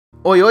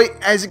Oi oi,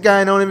 how's it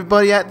going on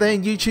everybody out there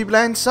in YouTube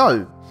land?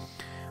 So,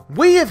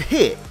 we have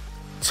hit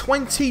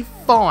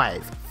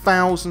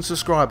 25,000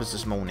 subscribers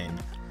this morning.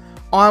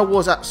 I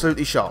was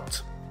absolutely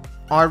shocked.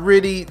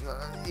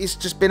 It's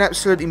just been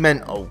absolutely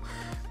mental.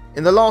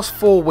 In the last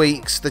 4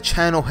 weeks, the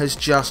channel has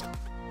just,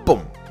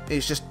 boom.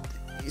 It's just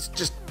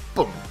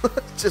boom.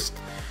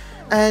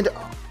 And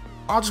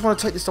I just want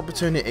to take this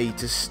opportunity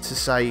to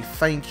say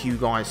thank you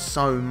guys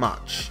so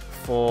much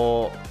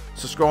for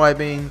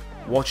subscribing,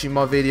 watching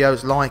my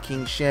videos,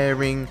 liking,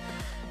 sharing,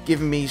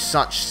 giving me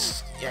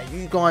such,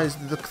 you guys,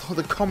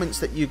 the comments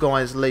that you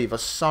guys leave are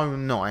so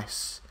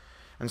nice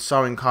and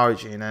so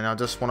encouraging, and I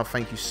just want to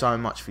thank you so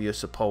much for your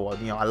support.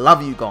 I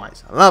love you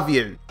guys, I love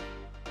you.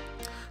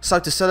 So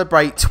to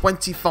celebrate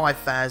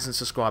 25,000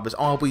 subscribers,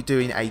 I'll be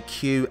doing a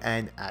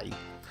Q&A.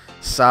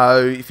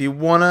 So if you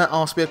want to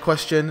ask me a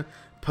question,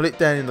 put it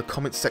down in the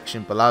comments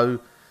section below,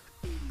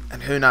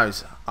 and who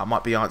knows, I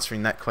might be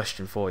answering that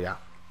question for you.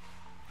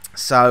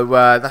 So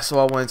that's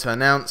all I wanted to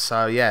announce.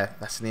 So yeah,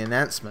 that's the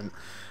announcement.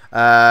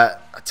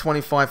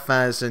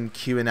 25,000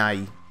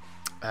 Q&A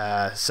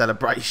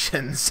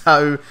celebration.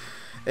 So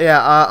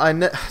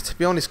yeah, to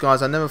be honest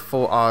guys, I never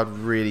thought I'd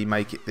really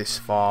make it this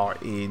far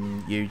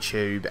in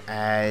YouTube,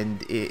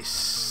 and it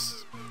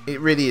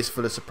really is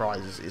full of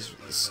surprises. It's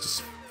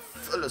just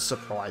full of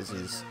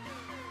surprises,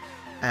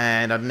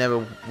 and I never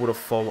would have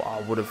thought I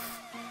would have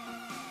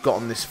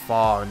gotten this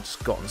far and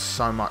just gotten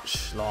so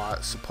much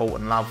like support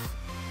and love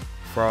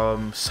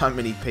from so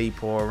many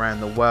people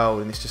around the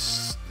world, and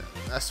that's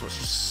what's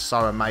just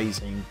so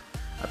amazing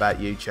about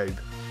YouTube.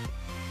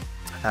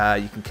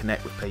 You can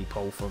connect with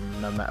people from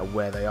no matter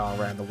where they are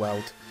around the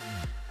world,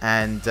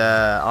 and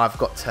I've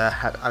got to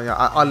have,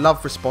 I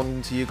love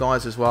responding to you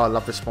guys as well. I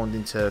love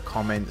responding to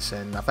comments,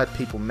 and I've had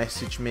people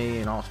message me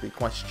and ask me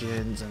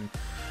questions, and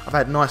I've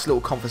had nice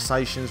little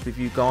conversations with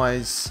you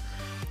guys.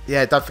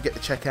 Yeah, don't forget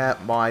to check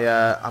out my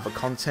other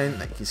content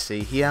that you can see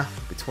here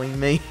between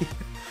me.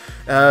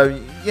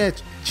 Yeah,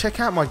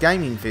 check out my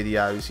gaming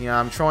videos.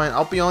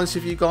 I'll be honest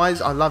with you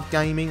guys, I love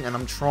gaming, and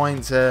I'm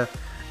trying to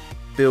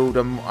build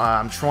a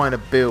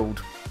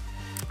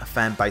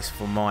fan base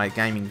for my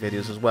gaming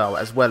videos as well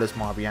as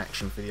my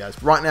reaction videos.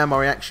 Right now my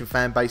reaction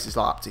fan base is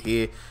like up to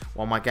here,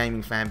 while my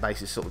gaming fan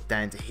base is sort of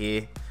down to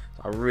here.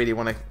 So I really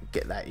want to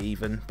get that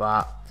even,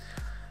 but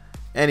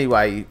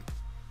anyway,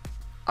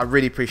 I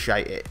really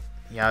appreciate it,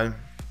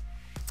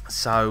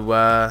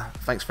 So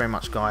thanks very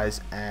much guys,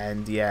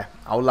 and yeah,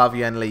 I'll love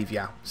you and leave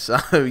you. So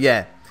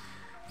yeah,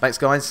 thanks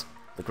guys,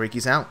 the Greek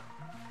is out.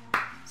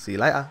 See you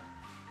later.